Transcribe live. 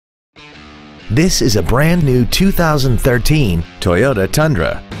This is a brand new 2013 Toyota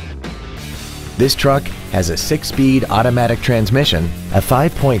Tundra. This truck has a 6-speed automatic transmission, a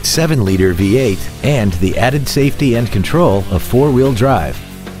 5.7-liter V8, and the added safety and control of 4-wheel drive.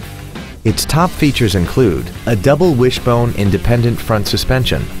 Its top features include a double wishbone independent front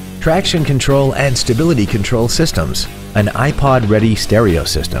suspension, traction control and stability control systems, an iPod-ready stereo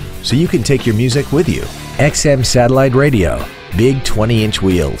system so you can take your music with you, XM satellite radio, big 20-inch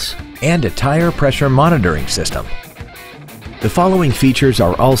wheels, and a tire pressure monitoring system. The following features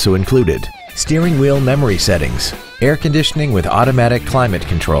are also included: steering wheel memory settings, air conditioning with automatic climate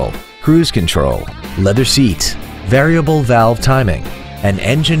control, cruise control, leather seats, variable valve timing, an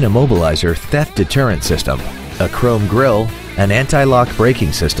engine immobilizer theft deterrent system, a chrome grille, an anti-lock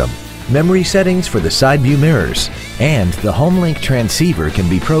braking system, memory settings for the side view mirrors, and the HomeLink transceiver can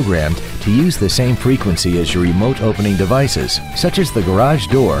be programmed to use the same frequency as your remote opening devices, such as the garage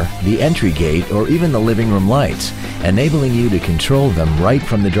door, the entry gate, or even the living room lights, enabling you to control them right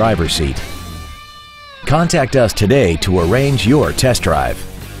from the driver's seat. Contact us today to arrange your test drive.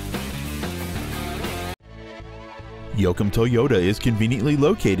 Yokem Toyota is conveniently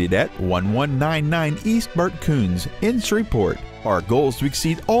located at 1199 East Bert Kouns in Shreveport. Our goal is to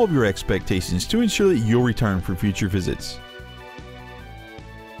exceed all of your expectations to ensure that you'll return for future visits.